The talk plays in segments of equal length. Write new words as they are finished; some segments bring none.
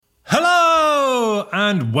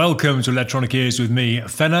and welcome to Electronic Ears with me,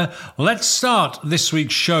 Fenner. Let's start this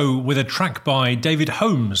week's show with a track by David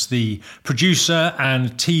Holmes, the producer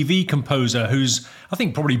and TV composer who's, I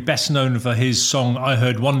think, probably best known for his song I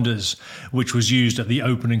Heard Wonders, which was used at the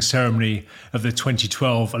opening ceremony of the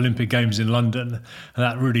 2012 Olympic Games in London. And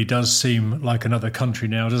that really does seem like another country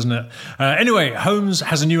now, doesn't it? Anyway, Holmes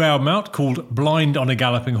has a new album out called Blind on a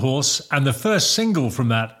Galloping Horse, and the first single from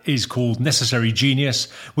that is called Necessary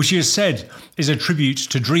Genius, which he has said is a tribute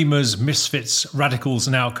to dreamers, misfits, radicals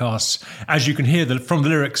and outcasts, as you can hear from the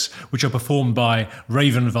lyrics, which are performed by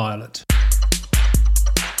Raven Violet.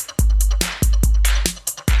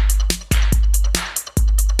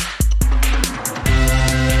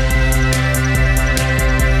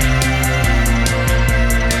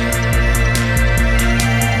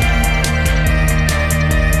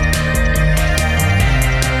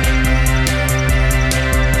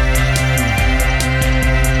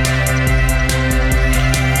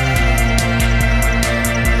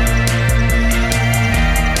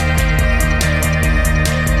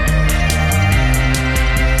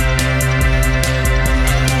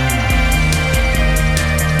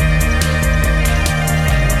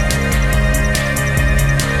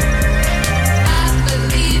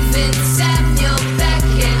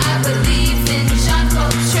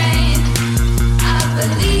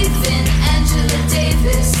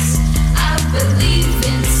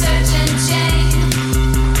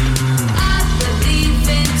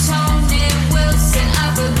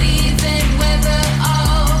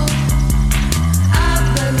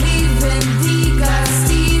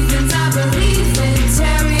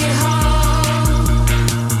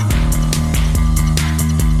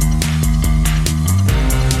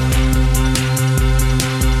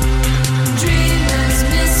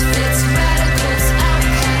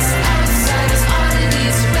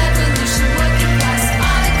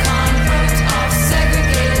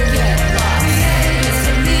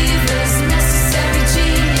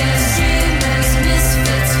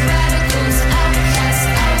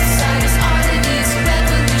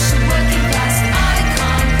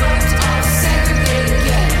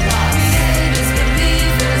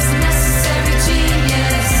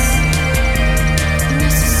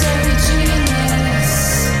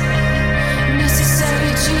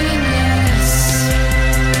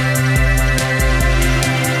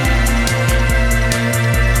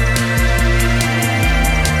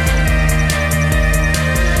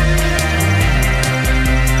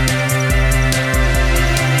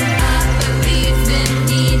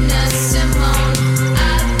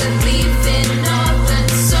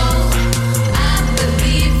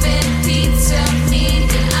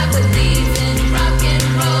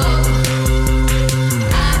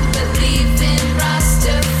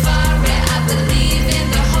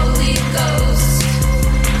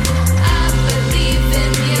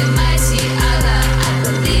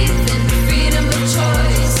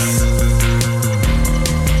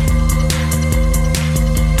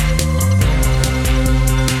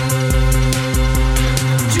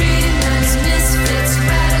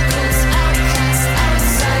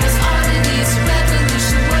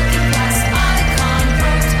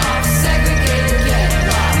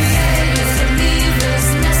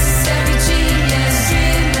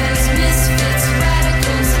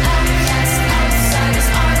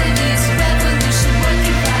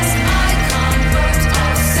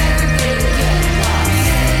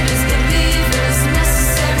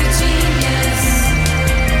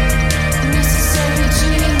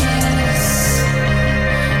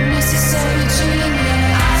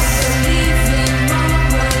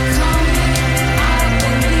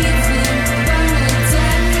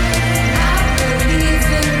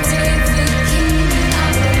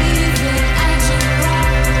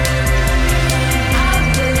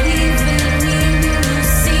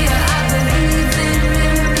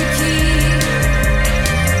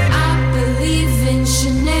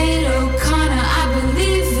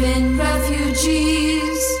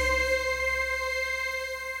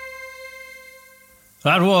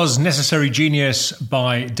 That was Necessary Genius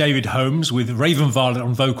by David Holmes with Raven Violet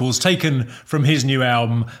on vocals, taken from his new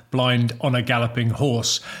album, Blind on a Galloping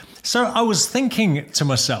Horse. So I was thinking to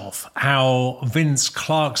myself how Vince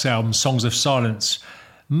Clarke's album, Songs of Silence,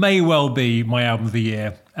 may well be my album of the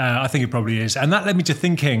year. I think it probably is. And that led me to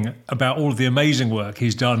thinking about all of the amazing work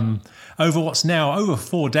he's done over what's now over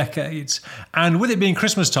 4 decades. And with it being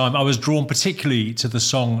Christmas time, I was drawn particularly to the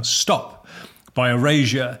song Stop by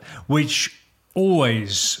Erasure, which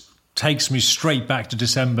always takes me straight back to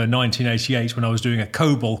December 1988 when I was doing a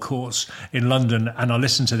COBOL course in London, and I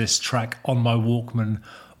listened to this track on my Walkman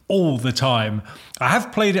all the time. I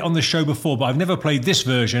have played it on the show before, but I've never played this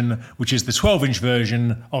version, which is the 12-inch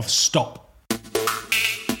version of Stop.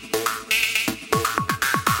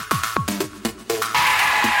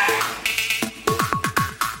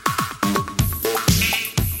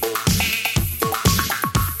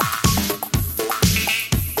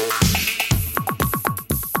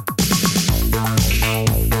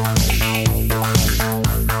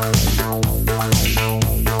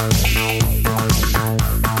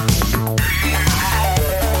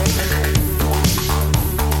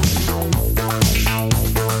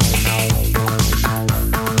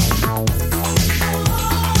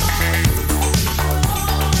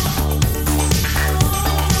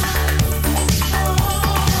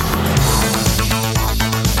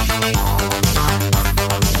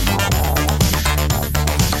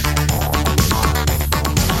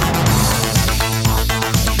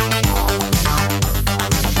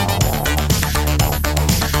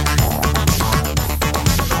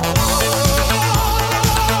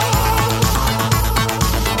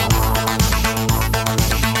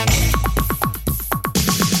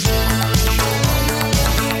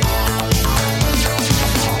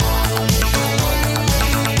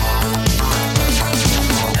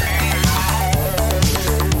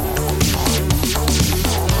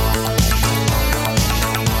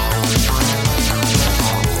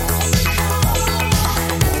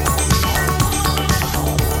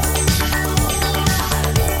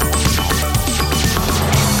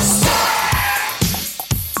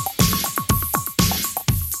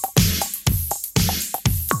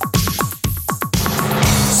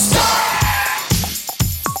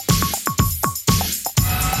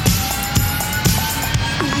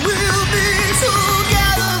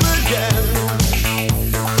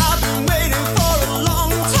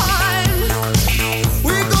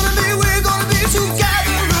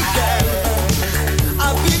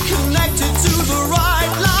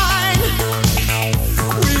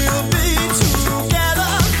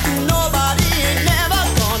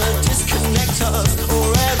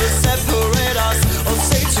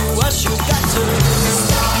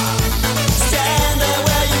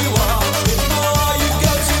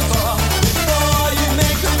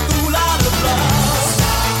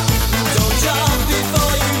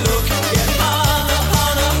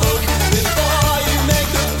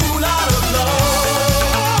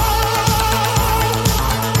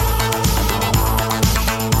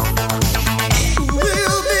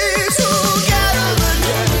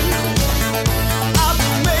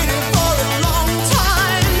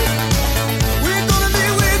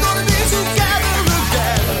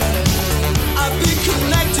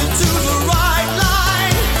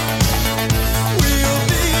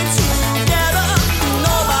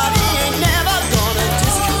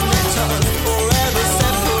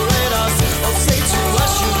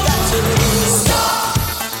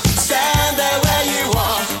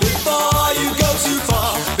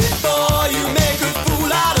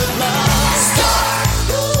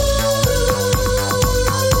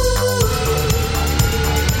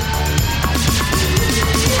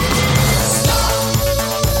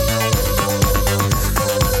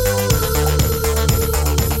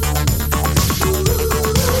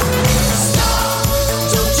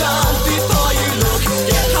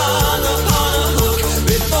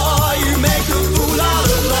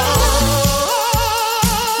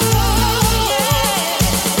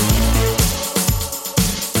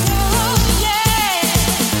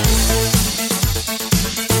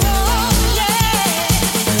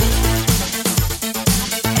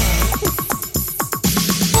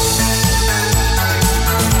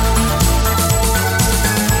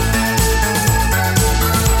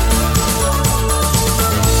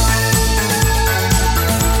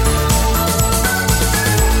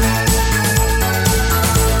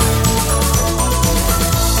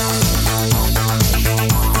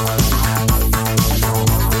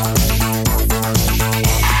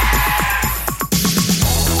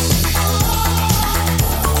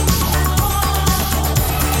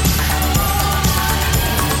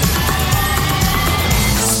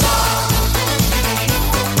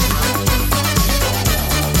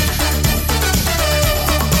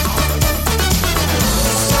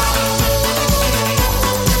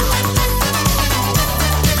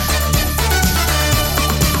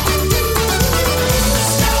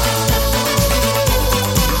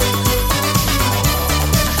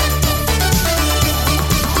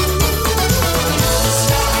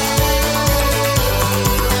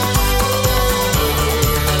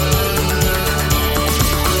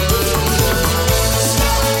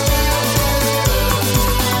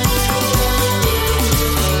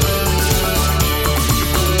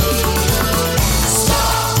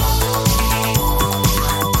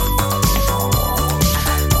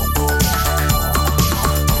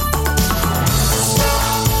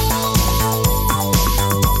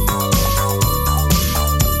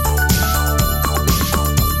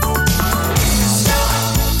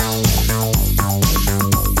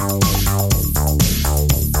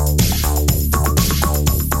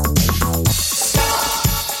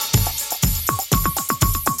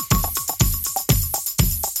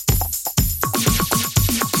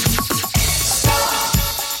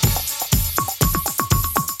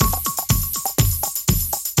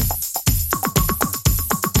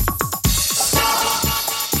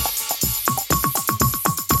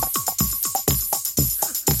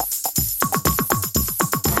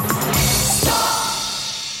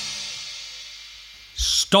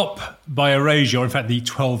 Stop by Erasure, or in fact the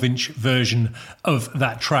 12-inch version of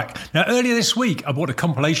that track. Now, earlier this week, I bought a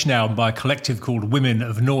compilation album by a collective called Women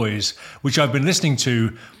of Noise, which I've been listening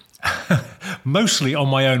to mostly on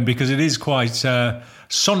my own because it is quite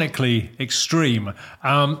sonically extreme.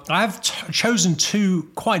 I've chosen two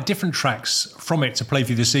quite different tracks from it to play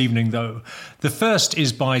for you this evening, though. The first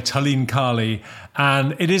is by Talene Kali,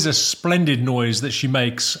 and it is a splendid noise that she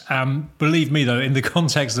makes. Believe me, though, in the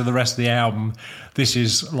context of the rest of the album, this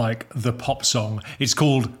is like the pop song. It's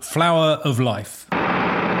called Flower of Life.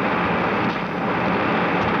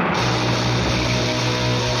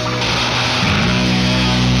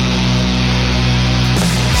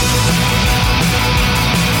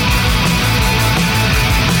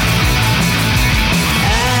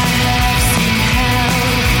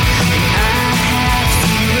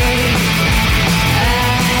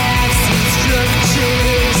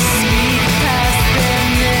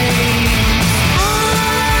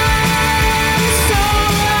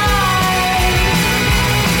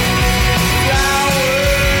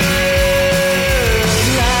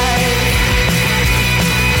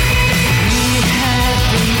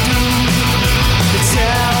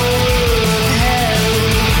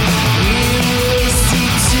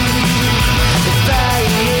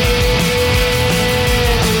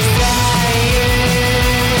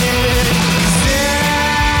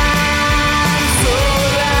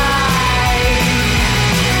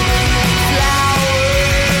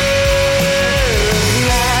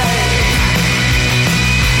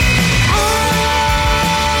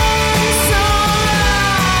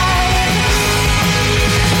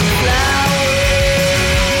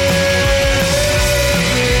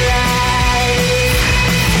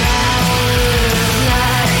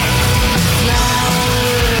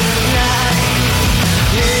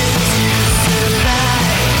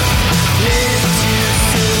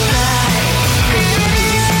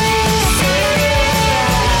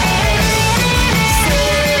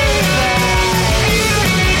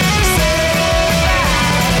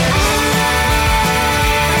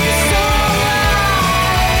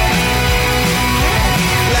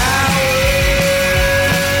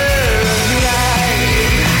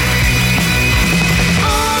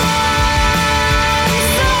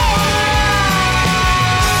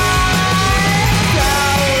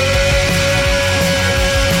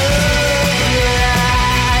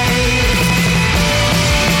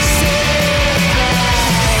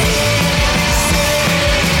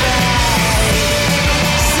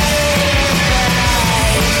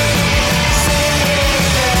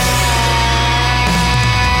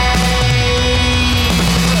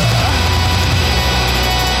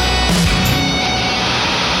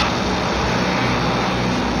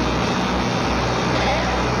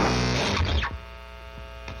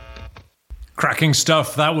 Cracking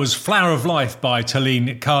stuff. That was Flower of Life by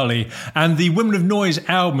Talene Kali. And the Women of Noise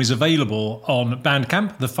album is available on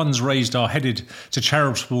Bandcamp. The funds raised are headed to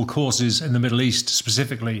charitable causes in the Middle East,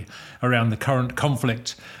 specifically around the current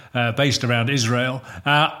conflict based around Israel.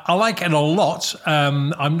 I like it a lot.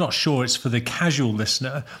 I'm not sure it's for the casual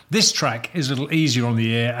listener. This track is a little easier on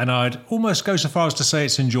the ear, and I'd almost go so far as to say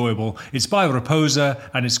it's enjoyable. It's by Reposer,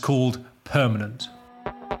 and it's called Permanent.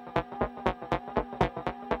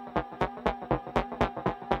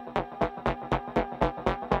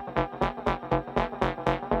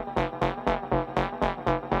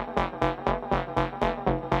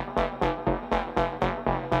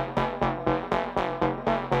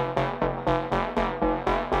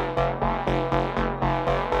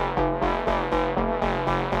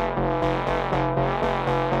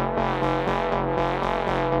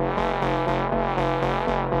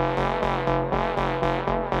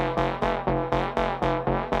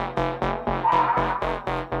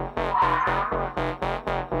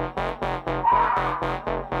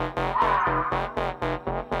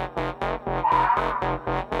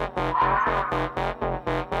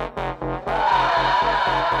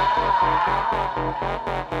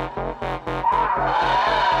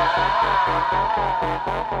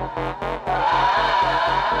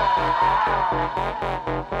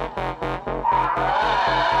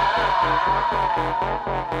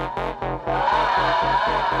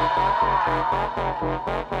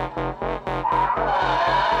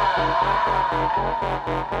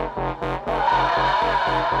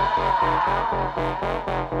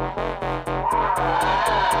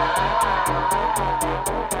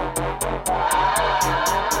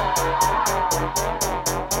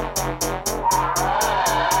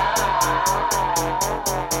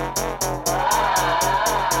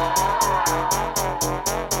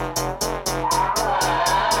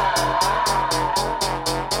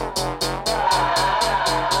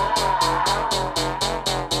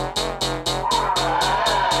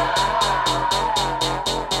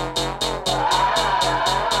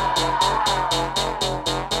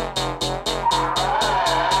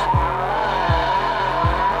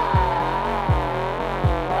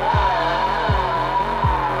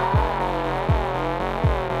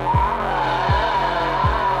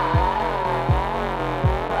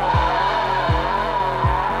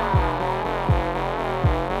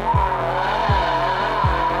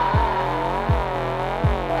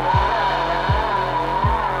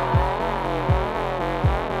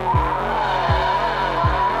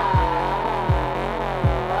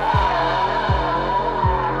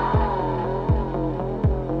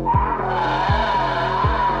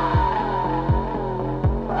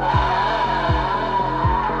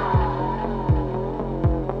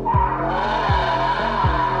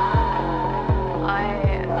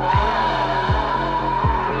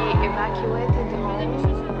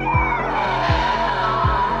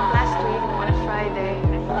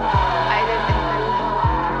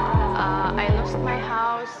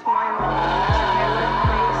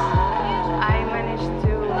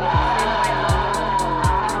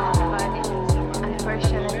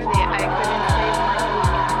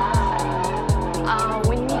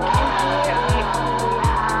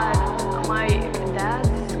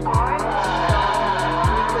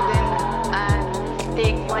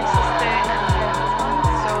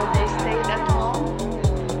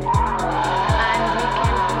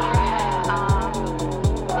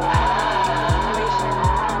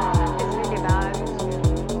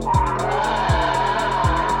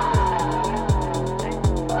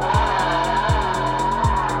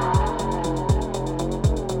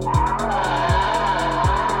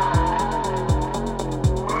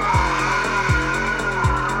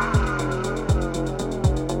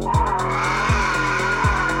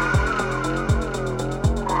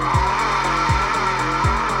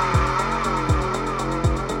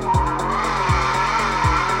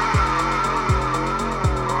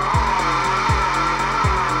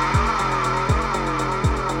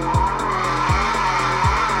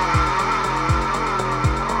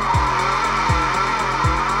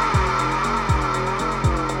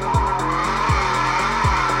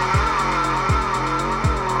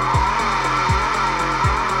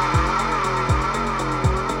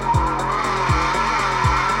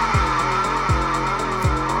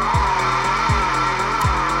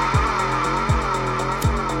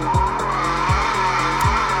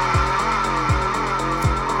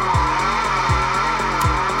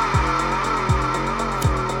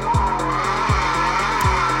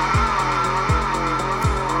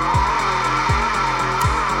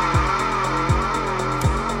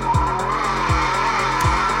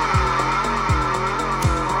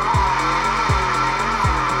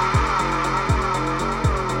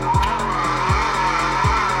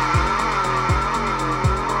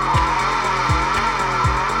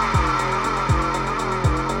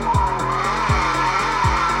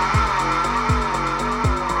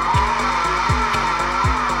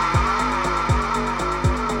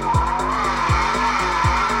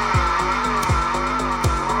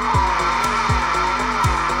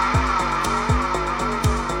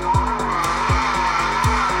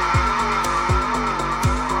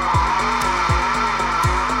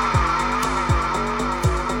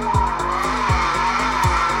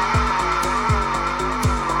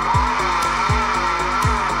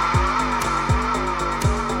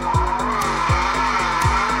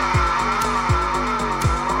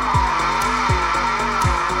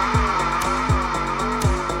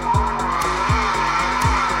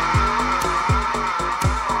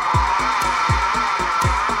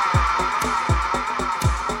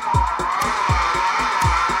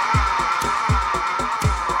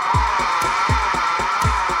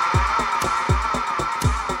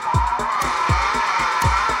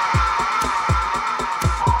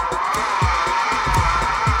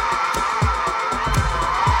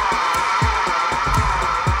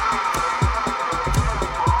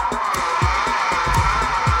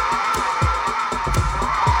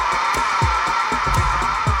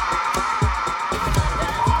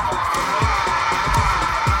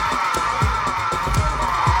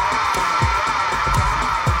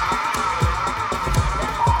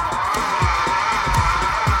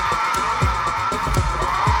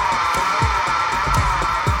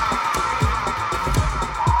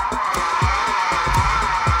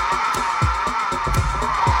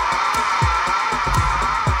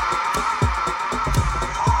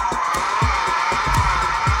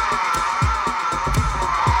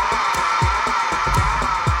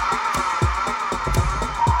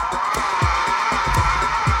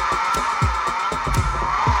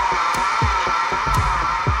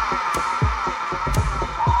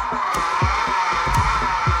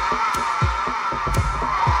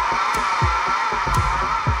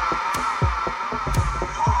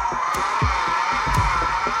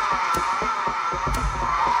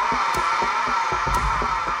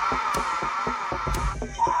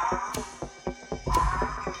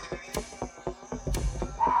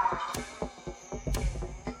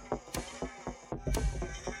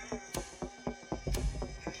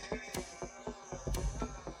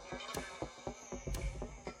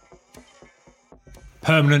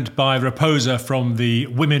 Permanent by Raposa from the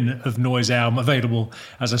Women of Noise album, available,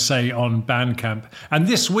 as I say, on Bandcamp. And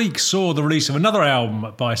this week saw the release of another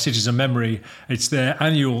album by Cities of Memory. It's their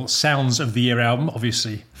annual Sounds of the Year album,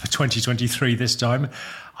 obviously for 2023 this time.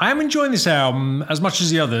 I am enjoying this album as much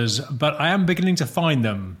as the others, but I am beginning to find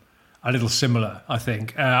them a little similar, I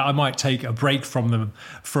think. I might take a break from them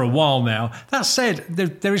for a while now. That said,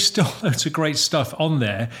 there is still loads of great stuff on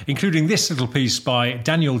there, including this little piece by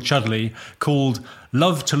Daniel Chudley called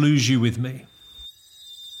Love to Lose You With Me.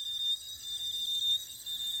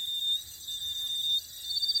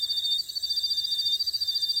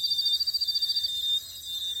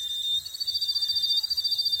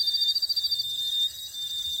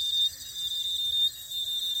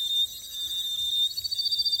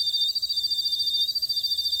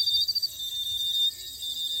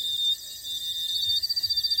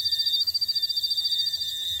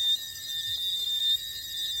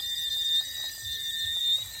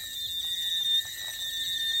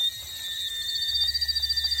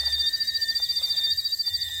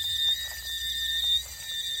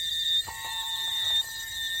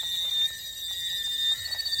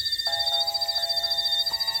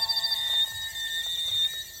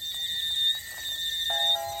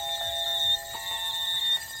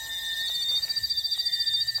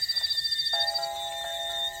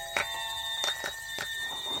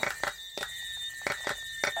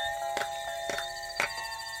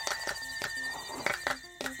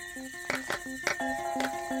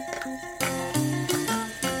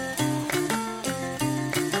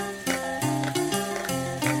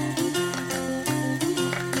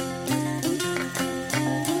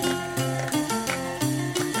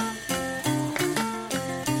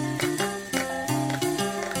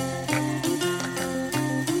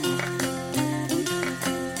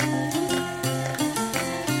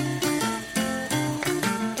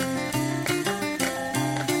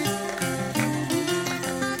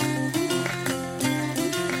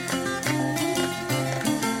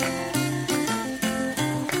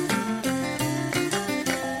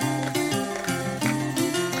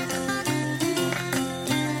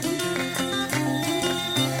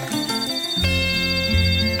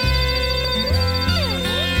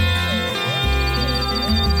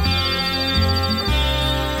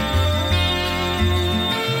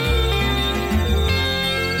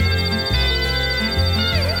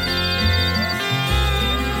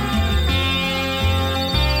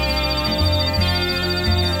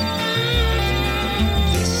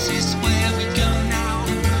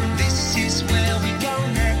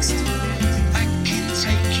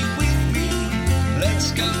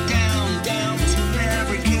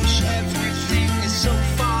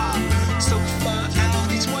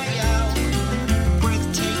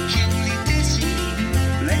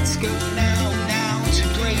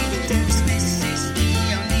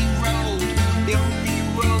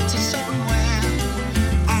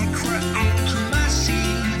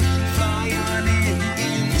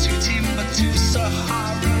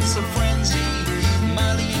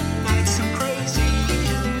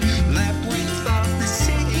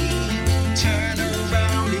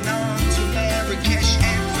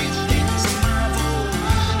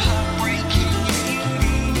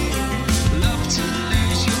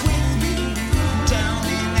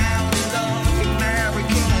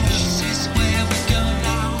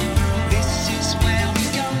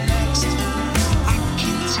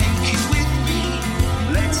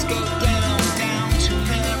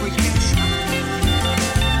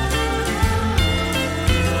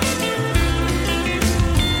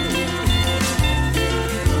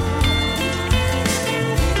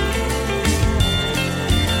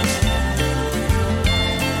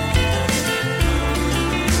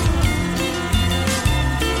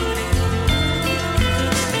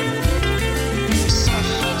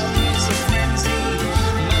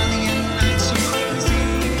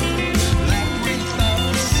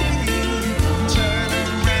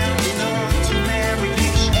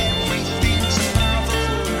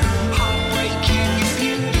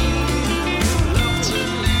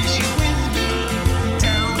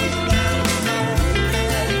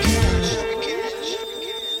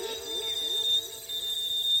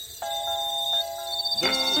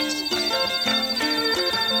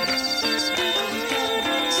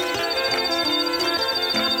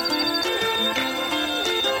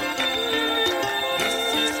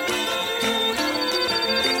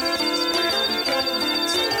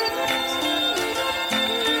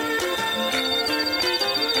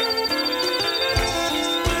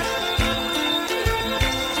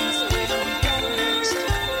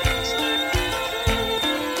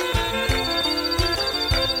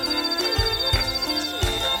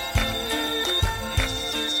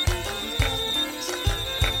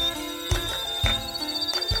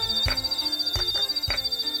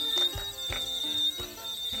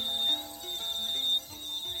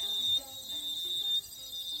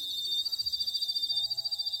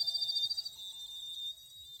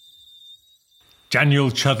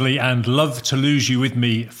 Daniel Chudley and Love to Lose You With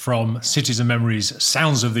Me from Cities and Memories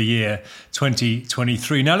Sounds of the Year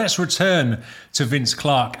 2023. Now let's return to Vince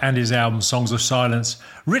Clarke and his album Songs of Silence,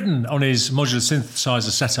 written on his modular synthesizer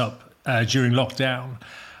setup during lockdown.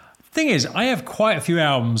 Thing is, I have quite a few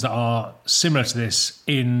albums that are similar to this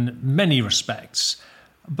in many respects,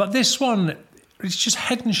 but this one is just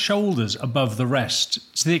head and shoulders above the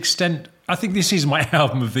rest, to the extent I think this is my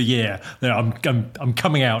album of the year. I'm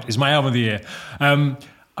coming out, is my album of the year.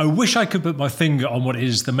 I wish I could put my finger on what it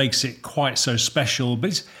is that makes it quite so special,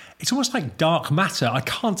 but it's almost like dark matter. I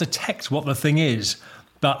can't detect what the thing is,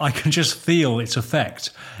 but I can just feel its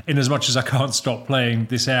effect in as much as I can't stop playing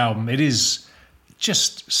this album. It is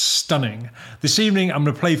just stunning. This evening, I'm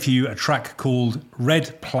going to play for you a track called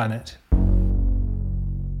Red Planet.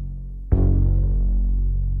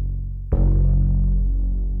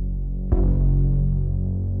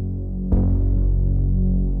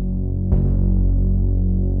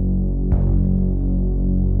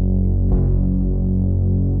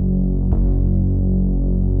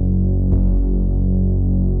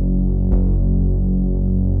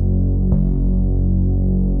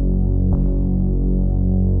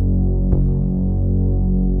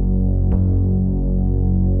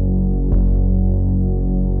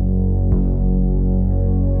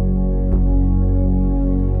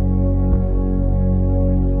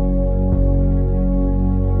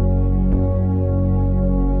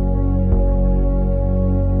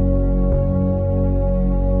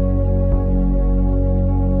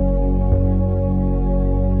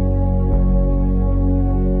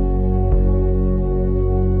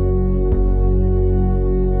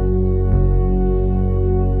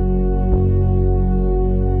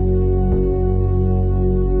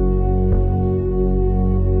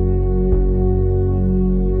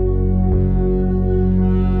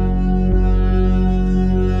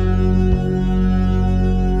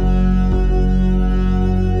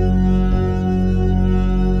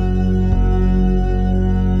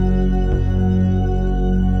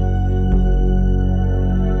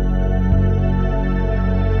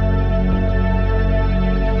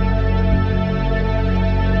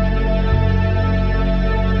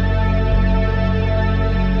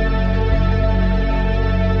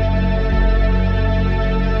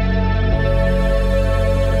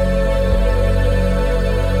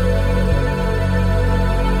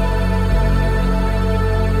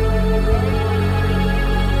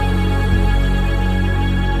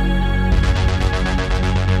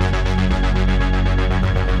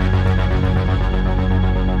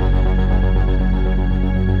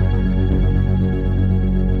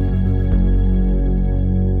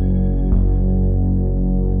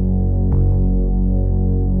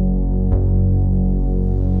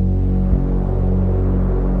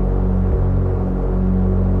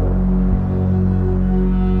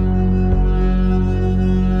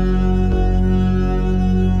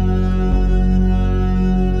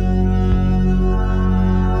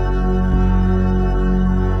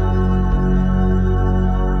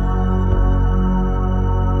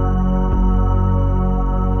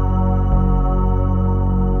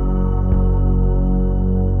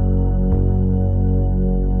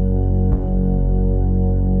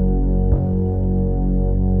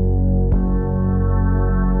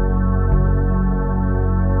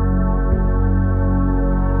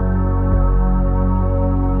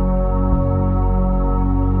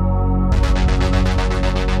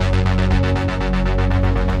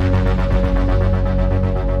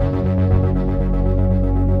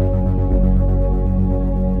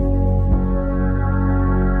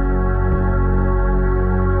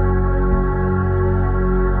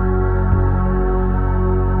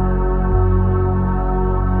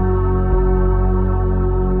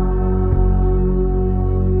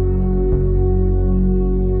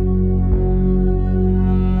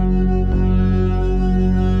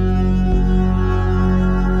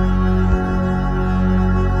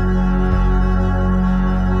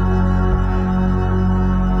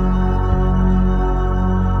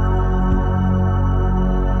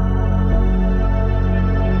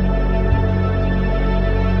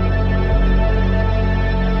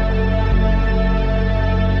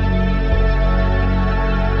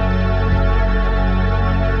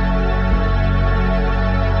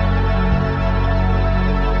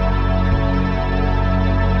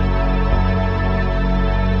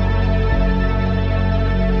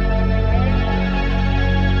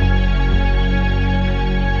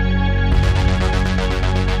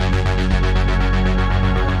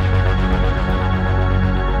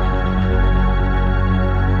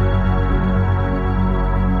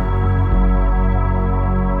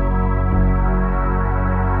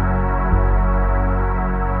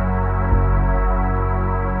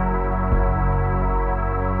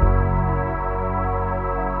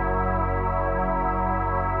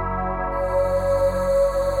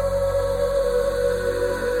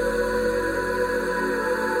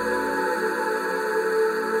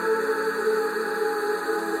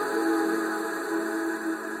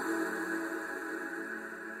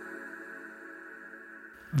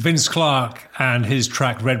 Vince Clarke and his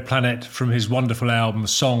track Red Planet from his wonderful album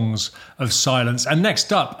Songs of Silence. And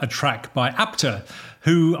next up, a track by Apter,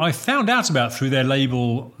 who I found out about through their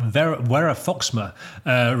label Vera Foxma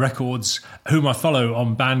Records, whom I follow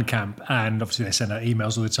on Bandcamp. And obviously they send out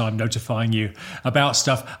emails all the time notifying you about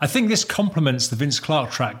stuff. I think this complements the Vince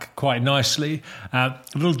Clarke track quite nicely. A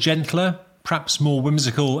little gentler, perhaps more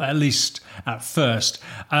whimsical, at least at first.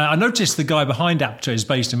 I noticed the guy behind Apter is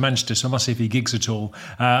based in Manchester, so I must see if he gigs at all.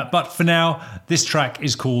 But for now, this track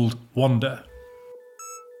is called Wander.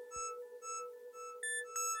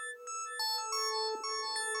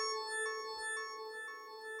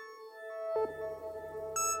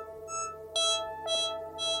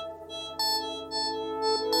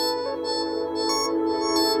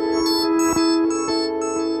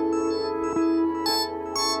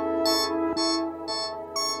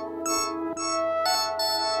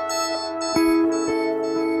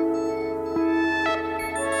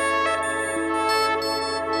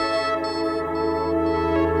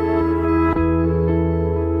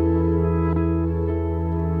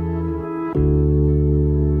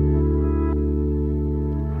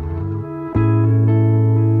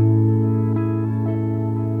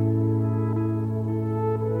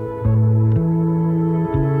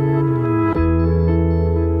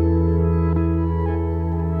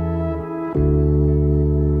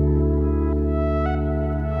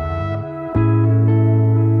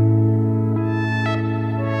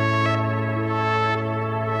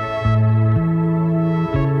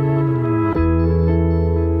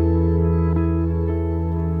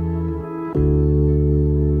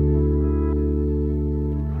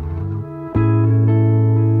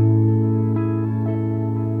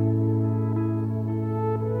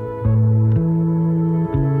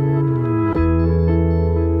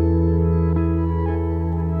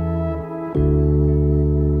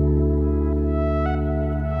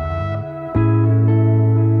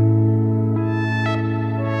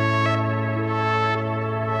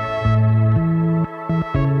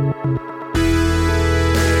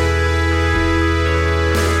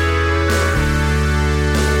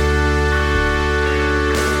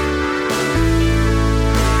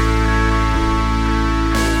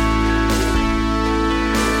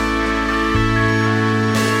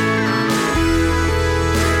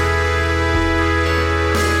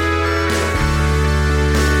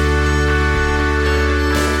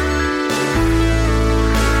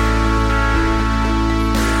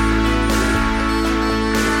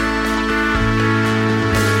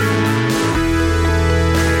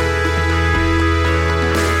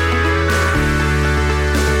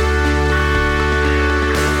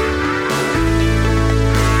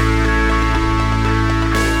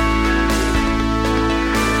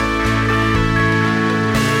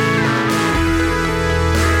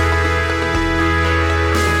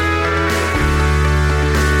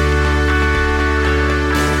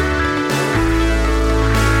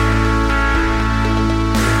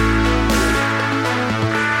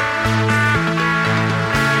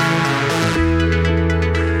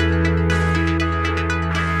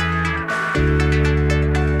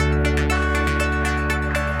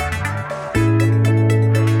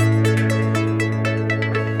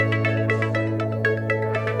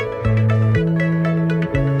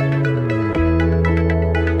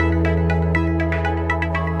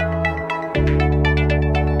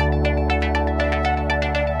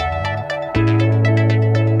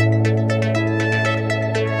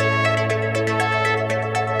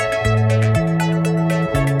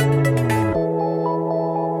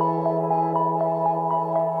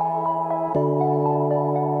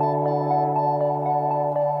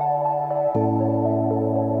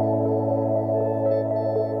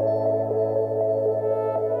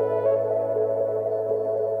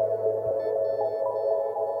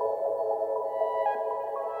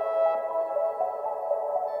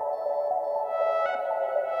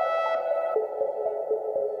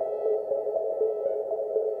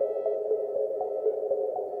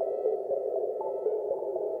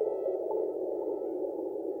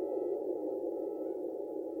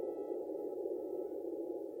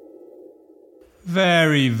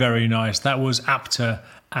 Very, very nice. That was Apter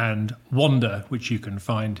and Wander, which you can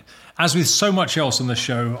find, as with so much else on the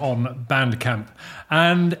show, on Bandcamp.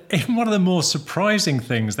 And in one of the more surprising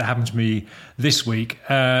things that happened to me this week,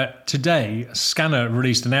 today, Scanner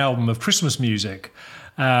released an album of Christmas music,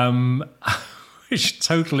 which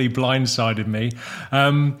totally blindsided me.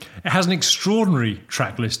 It has an extraordinary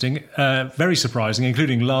track listing, very surprising,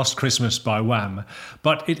 including Last Christmas by Wham.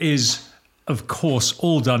 But it is of course,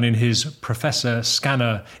 all done in his Professor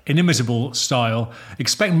Scanner inimitable style.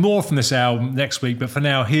 Expect more from this album next week, but for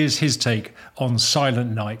now, here's his take on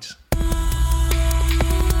Silent Night.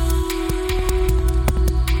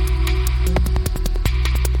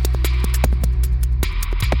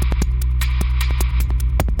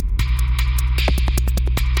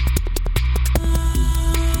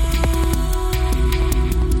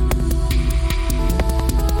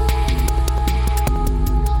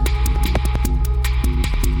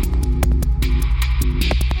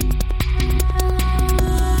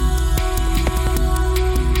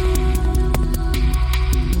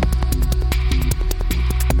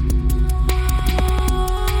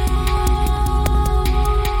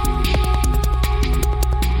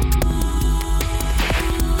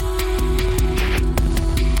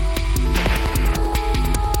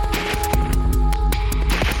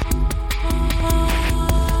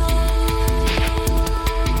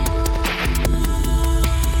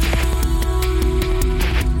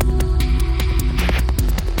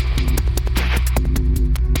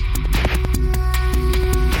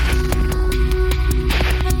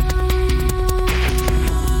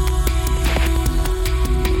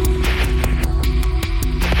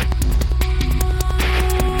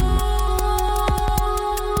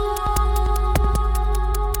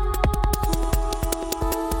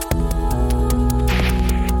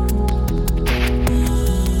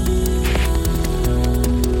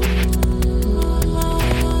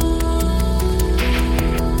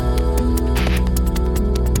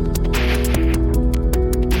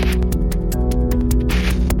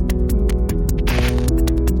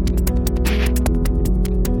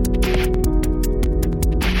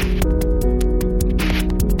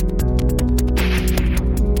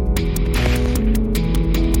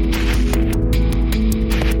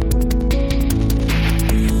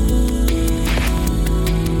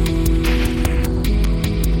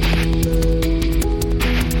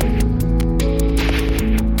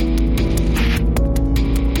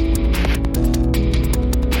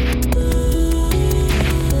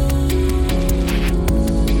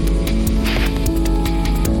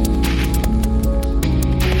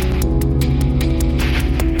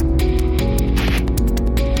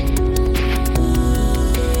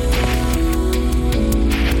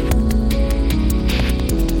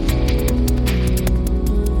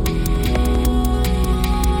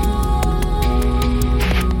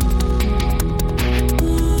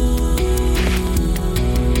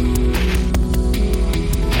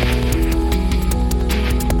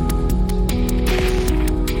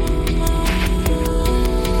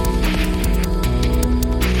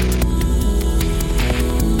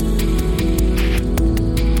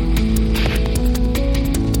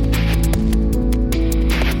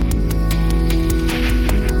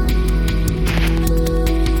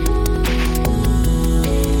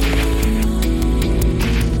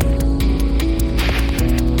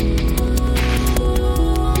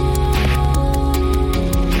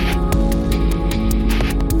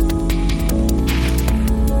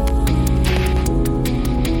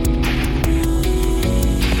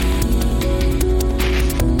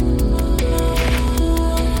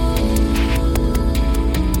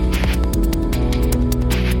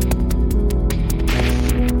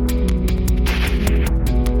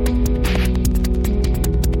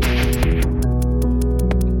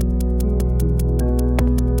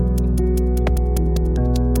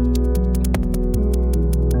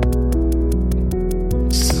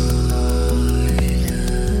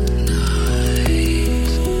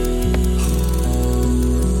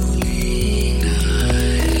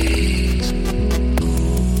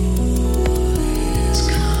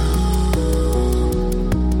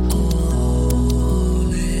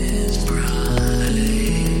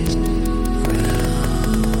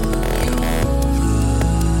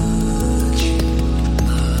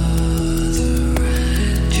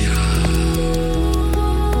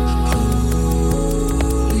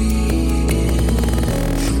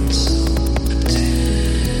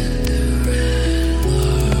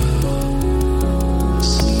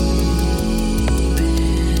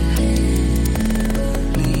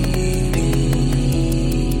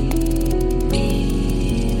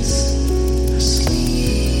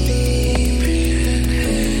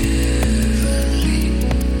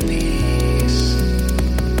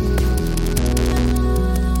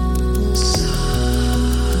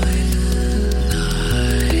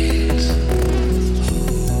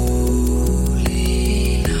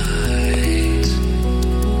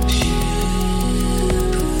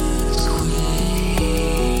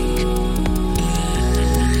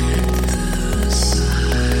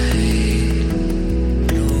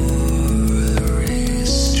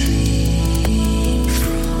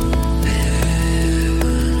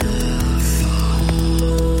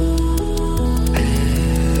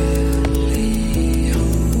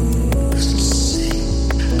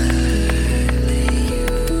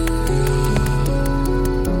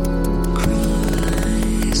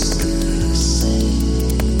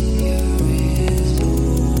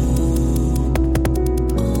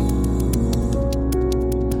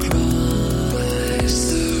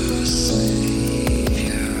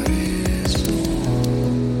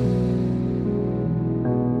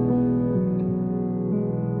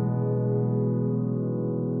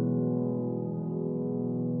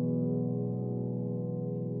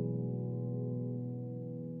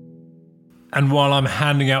 And while I'm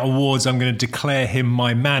handing out awards, I'm going to declare him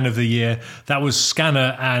my man of the year. That was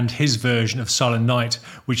Scanner and his version of Silent Night,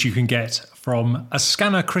 which you can get from A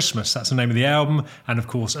Scanner Christmas. That's the name of the album, and of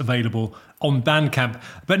course available on Bandcamp.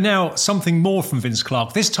 But now something more from Vince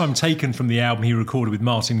Clarke, this time taken from the album he recorded with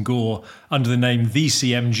Martin Gore under the name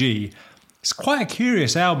VCMG. It's quite a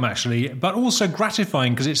curious album actually, but also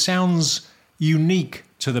gratifying because it sounds unique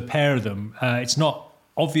to the pair of them. It's not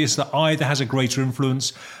obvious that either has a greater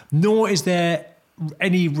influence, nor is there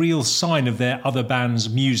any real sign of their other band's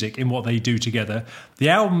music in what they do together. The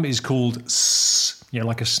album is called S,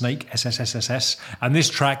 like a snake, SSSSS, and this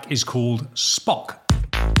track is called Spock.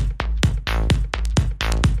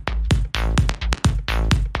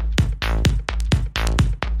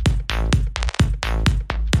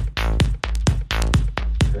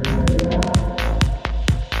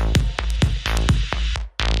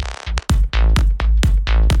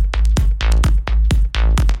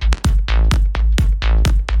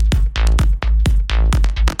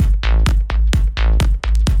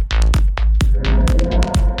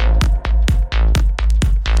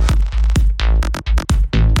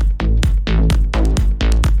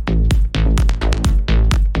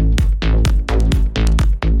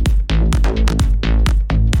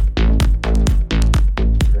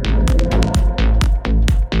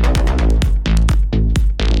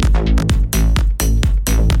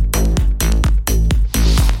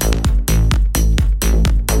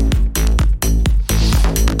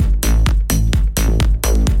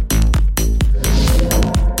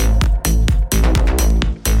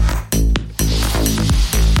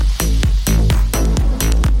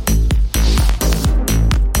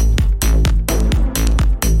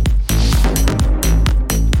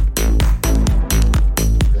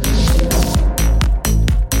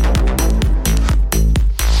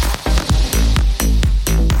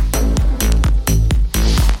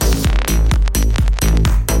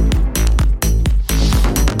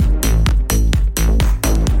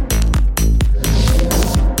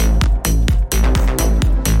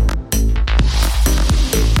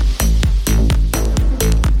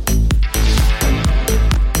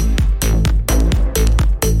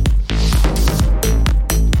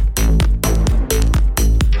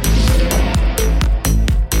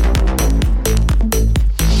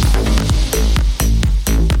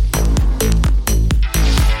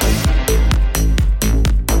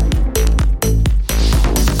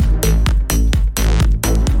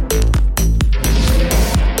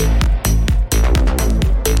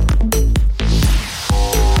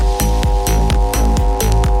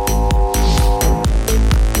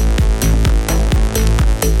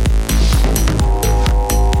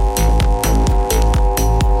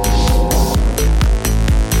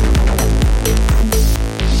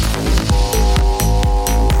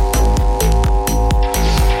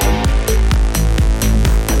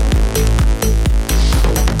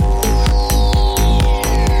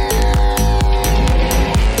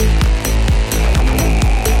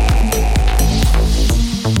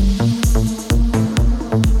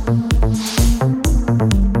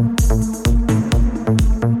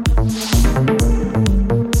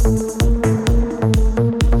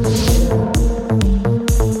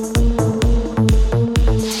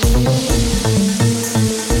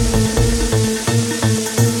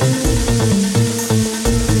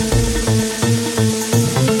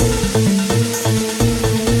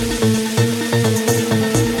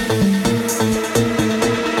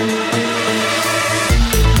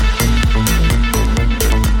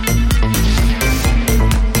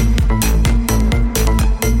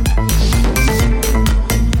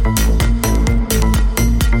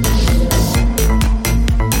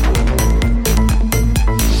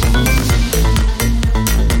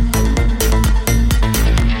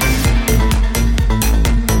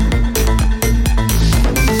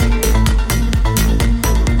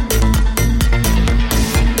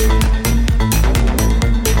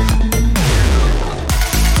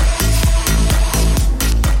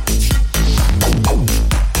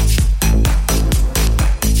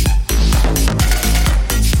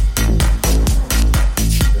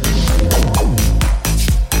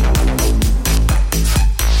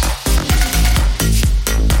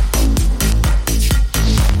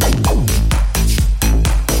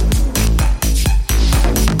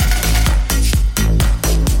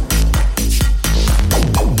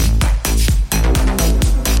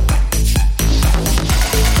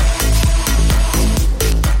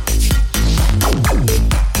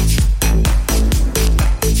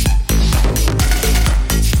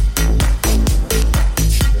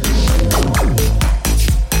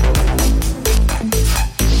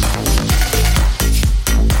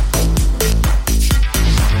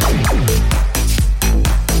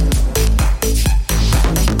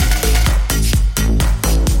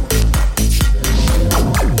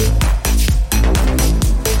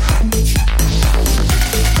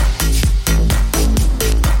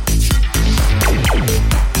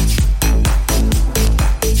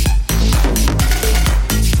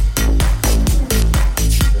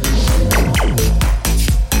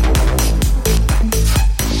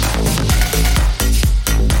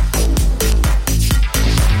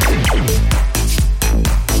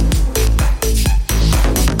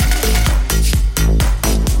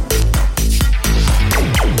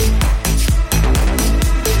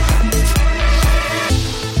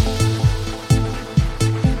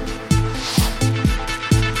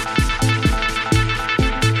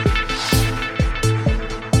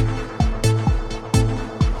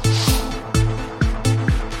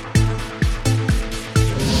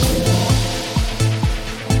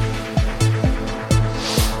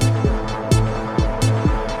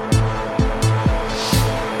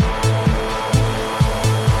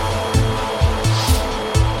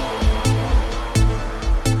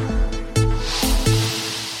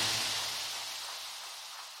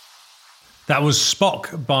 That was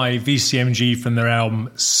Spock by VCMG from their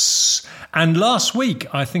album S. And last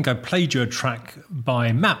week, I think I played you a track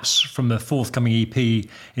by Maps from the forthcoming EP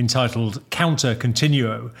entitled Counter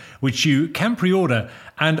Continuo, which you can pre-order.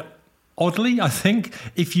 And oddly, I think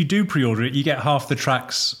if you do pre-order it, you get half the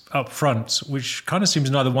tracks up front, which kind of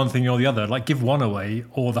seems neither one thing or the other. Like give one away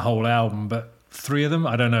or the whole album, but 3 of them?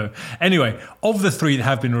 I don't know. Anyway, of the 3 that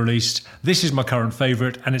have been released, this is my current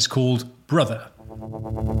favourite, and it's called Brother.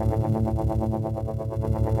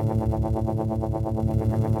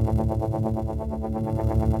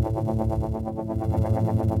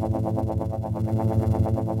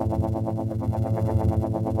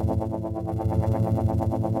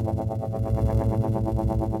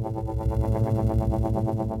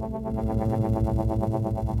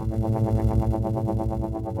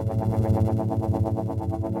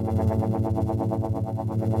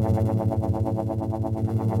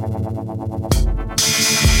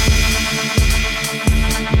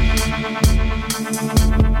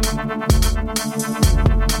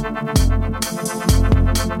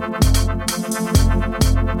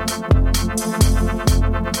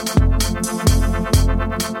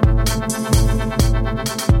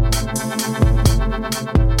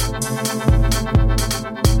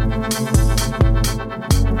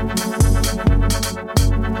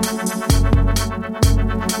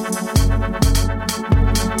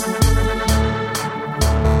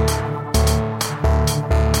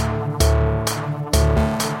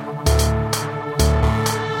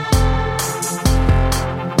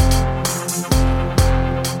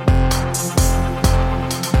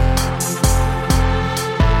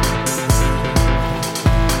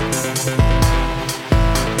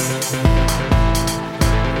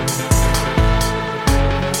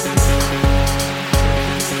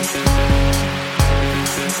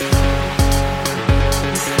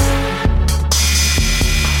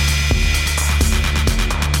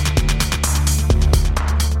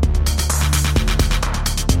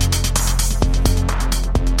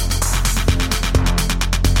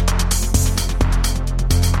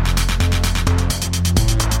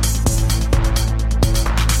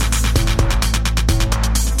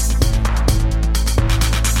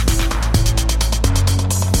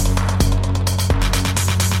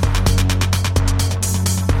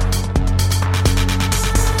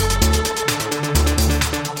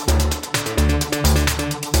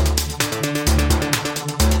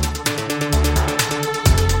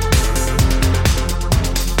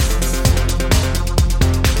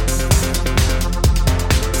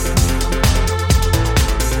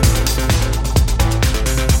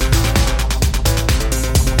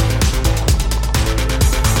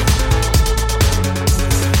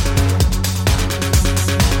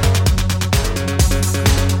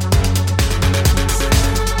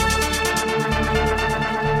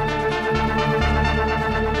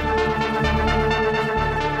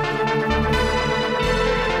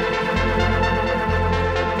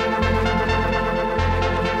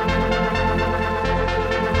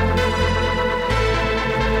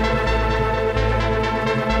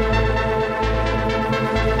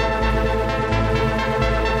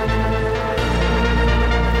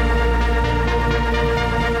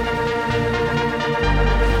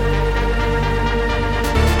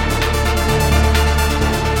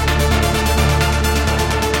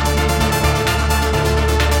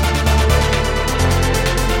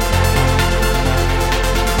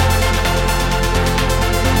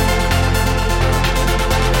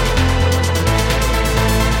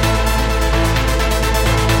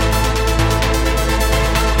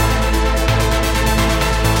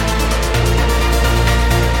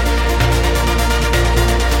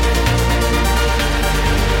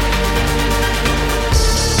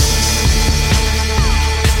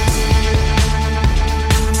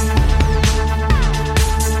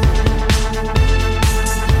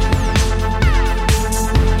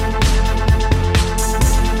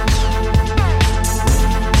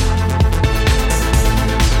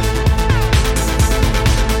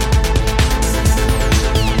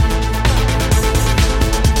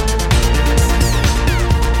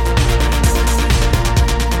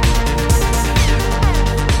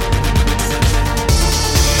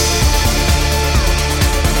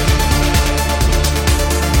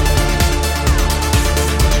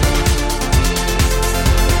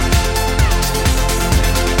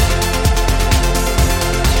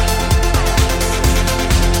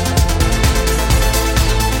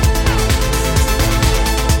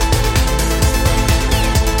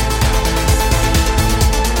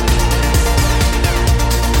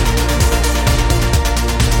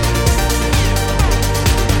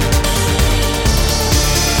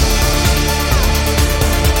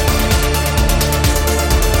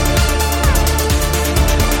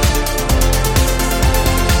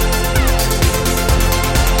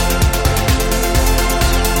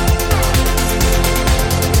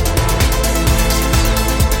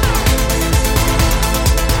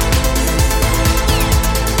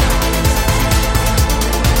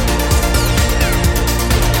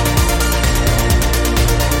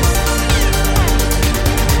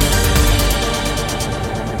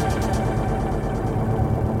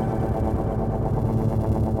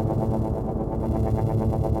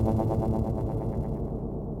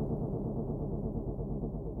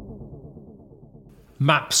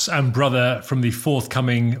 Maps and Brother from the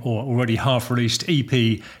forthcoming or already half-released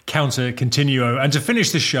EP Counter Continuo. And to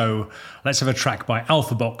finish the show, let's have a track by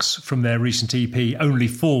Alphabox from their recent EP Only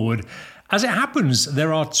Forward. As it happens,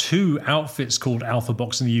 there are two outfits called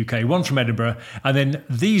Alphabox in the UK, one from Edinburgh, and then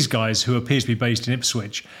these guys who appear to be based in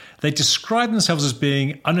Ipswich. They describe themselves as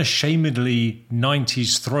being unashamedly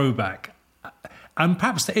 90s throwback. And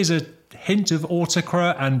perhaps there is a hint of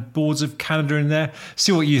Autocra and Boards of Canada in there.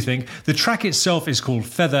 See what you think. The track itself is called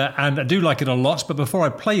Feather, and I do like it a lot. But before I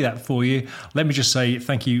play that for you, let me just say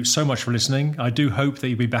thank you so much for listening. I do hope that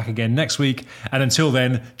you'll be back again next week. And until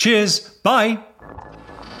then, cheers. Bye.